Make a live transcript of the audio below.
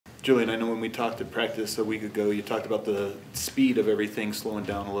Julian, I know when we talked at practice a week ago, you talked about the speed of everything slowing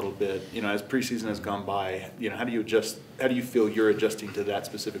down a little bit. You know, as preseason has gone by, you know, how do you adjust? How do you feel you're adjusting to that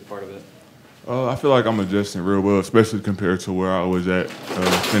specific part of it? I feel like I'm adjusting real well, especially compared to where I was at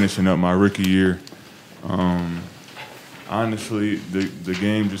finishing up my rookie year. Honestly, the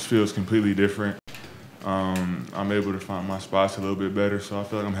game just feels completely different. I'm able to find my spots a little bit better, so I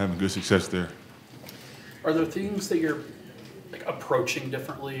feel like I'm having good success there. Are there things that you're like approaching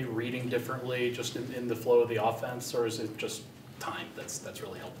differently, reading differently, just in the flow of the offense, or is it just time that's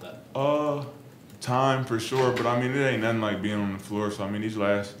really helped that? Time for sure, but I mean, it ain't nothing like being on the floor. So I mean, these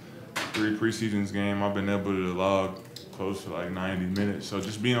last 3 preseasons game, I've been able to log close to like 90 minutes. So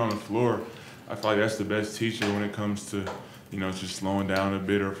just being on the floor, I feel like that's the best teacher when it comes to, you know, just slowing down a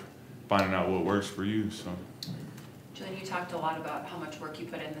bit or finding out what works for you. So. Julian, you talked a lot about how much work you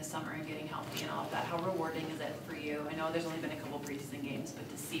put in this summer and getting healthy and all of that. How rewarding is it for you? I know there's only been a couple preseason games, but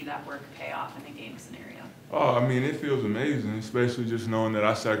to see that work pay off in a game scenario. Oh, I mean, it feels amazing, especially just knowing that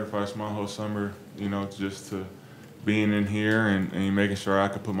I sacrificed my whole summer, you know, just to being in here and making sure I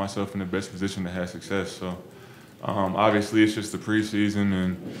could put myself in the best position to have success. So obviously it's just the preseason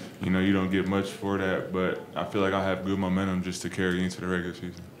and, you know, you don't get much for that, but I feel like I have good momentum just to carry into the regular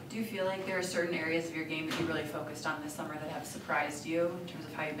season. Do you feel like there are certain areas of your game that you really focused on this summer that have surprised you in terms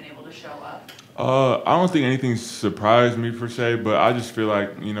of how you've been able to show up? I don't think anything surprised me per se, but I just feel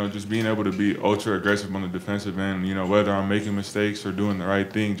like, you know, just being able to be ultra aggressive on the defensive end, you know, whether I'm making mistakes or doing the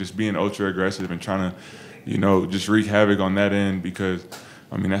right thing, just being ultra aggressive and trying to, you know, just wreak havoc on that end because,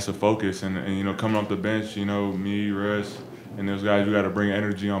 I mean, that's a focus. And you know, coming off the bench, you know, me, Russ, and those guys, you got to bring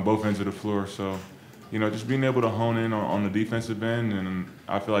energy on both ends of the floor. So, you know, just being able to hone in on the defensive end, and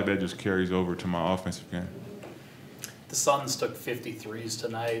I feel like that just carries over to my offensive game. The Suns took 53s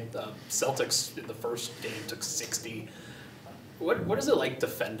tonight. Celtics in the first game took 60. What is it like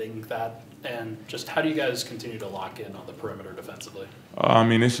defending that, and just how do you guys continue to lock in on the perimeter defensively? I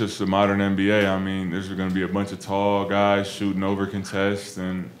mean, it's just the modern NBA. I mean, there's going to be a bunch of tall guys shooting over contests,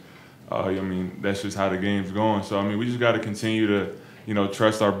 and I mean, that's just how the game's going. So, I mean, we just got to continue to, you know,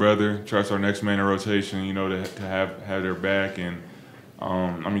 trust our brother, trust our next man in rotation, you know, to have their back, and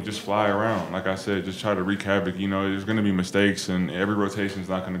I mean, just fly around. Like I said, just try to wreak havoc. You know, there's going to be mistakes, and every rotation is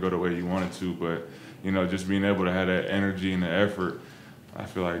not going to go the way you want it to, but you know, just being able to have that energy and the effort, I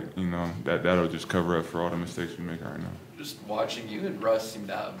feel like, you know, that'll just cover up for all the mistakes we make right now. Just watching you and Russ seem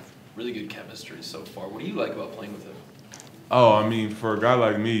to have really good chemistry so far. What do you like about playing with him? Oh, I mean, for a guy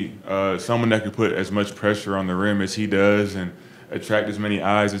like me, someone that could put as much pressure on the rim as he does and attract as many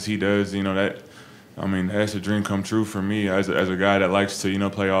eyes as he does, you know, I mean, that's a dream come true for me as a guy that likes to, you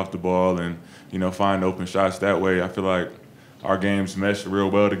know, play off the ball and, you know, find open shots that way. I feel like our games mesh real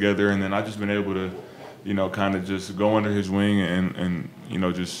well together, and then I've just been able to, you know, kind of just go under his wing and you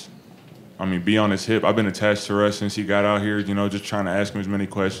know, just, I mean, be on his hip. I've been attached to Russ since he got out here, you know, just trying to ask him as many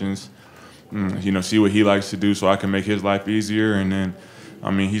questions, you know, see what he likes to do so I can make his life easier. And then, I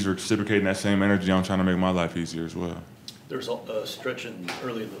mean, he's reciprocating that same energy. I'm trying to make my life easier as well. There's a stretch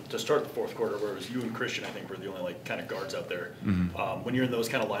early to start the fourth quarter where it was you and Christian, I think, were the only like kind of guards out there. Mm-hmm. When you're in those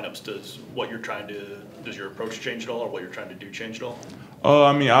kind of lineups, does your approach change at all, or what you're trying to do change at all?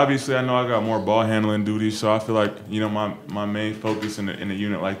 I mean, obviously, I know I got more ball handling duties, so I feel like, you know, my main focus in a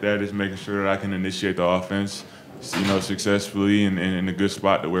unit like that is making sure that I can initiate the offense, you know, successfully and in a good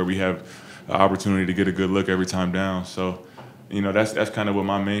spot to where we have an opportunity to get a good look every time down. So, you know, that's kind of what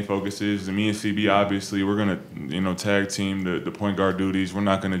my main focus is. And me and CB, obviously, we're going to, you know, tag team the point guard duties. We're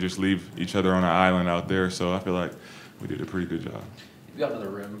not going to just leave each other on an island out there. So I feel like we did a pretty good job. You've gotten to the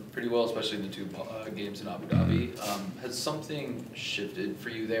rim pretty well, especially in the 2 games in Abu Dhabi. Has something shifted for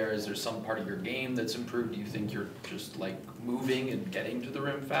you there? Is there some part of your game that's improved? Do you think you're just like moving and getting to the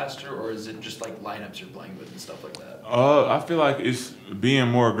rim faster, or is it just like lineups you're playing with and stuff like that? I feel like it's being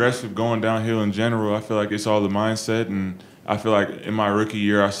more aggressive, going downhill in general. I feel like it's all the mindset, and I feel like in my rookie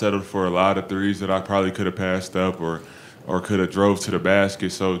year I settled for a lot of threes that I probably could have passed up or could have drove to the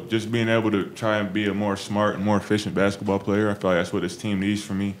basket. So just being able to try and be a more smart and more efficient basketball player, I feel like that's what this team needs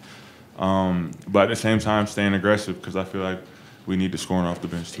from me. But at the same time, staying aggressive because I feel like we need the scoring off the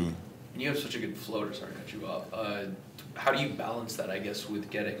bench too. And you have such a good floater, sorry to cut you off. How do you balance that, I guess, with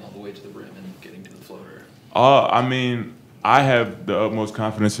getting all the way to the rim and getting to the floater? I mean, I have the utmost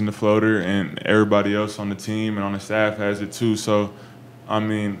confidence in the floater, and everybody else on the team and on the staff has it too. So, I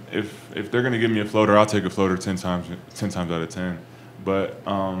mean, if they're gonna give me a floater, I'll take a floater 10 times out of 10. But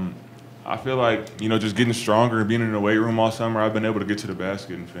I feel like, you know, just getting stronger and being in the weight room all summer, I've been able to get to the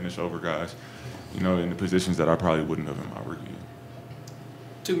basket and finish over guys, you know, in the positions that I probably wouldn't have in my rookie year.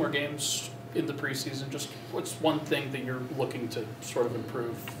 2 more games, in the preseason? Just what's one thing that you're looking to sort of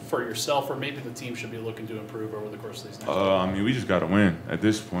improve for yourself, or maybe the team should be looking to improve over the course of these next games? I mean, we just got to win at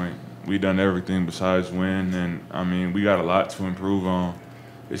this point. We done everything besides win, and I mean, we got a lot to improve on,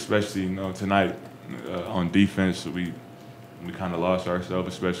 especially tonight on defense. We kind of lost ourselves,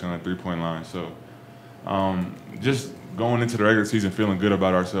 especially on the 3-point line. So just going into the regular season feeling good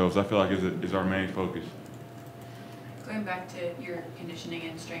about ourselves, I feel like is our main focus. Going back to your conditioning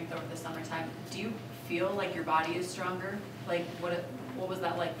and strength over the summertime, do you feel like your body is stronger? Like, what was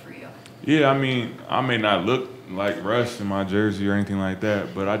that like for you? Yeah, I mean, I may not look like Russ in my jersey or anything like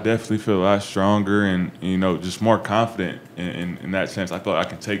that, but I definitely feel a lot stronger and, just more confident in that sense. I feel like I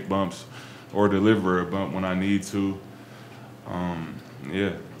can take bumps or deliver a bump when I need to.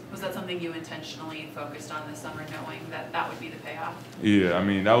 Yeah. Was that something you intentionally focused on this summer, knowing that would be the payoff? Yeah, I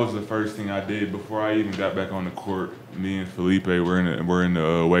mean, that was the first thing I did before I even got back on the court. Me and Felipe were in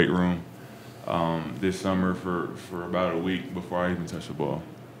the weight room this summer for about a week before I even touched the ball.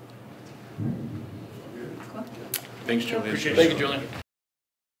 Cool. Thanks, Julian. Appreciate it. Thank you, Julian.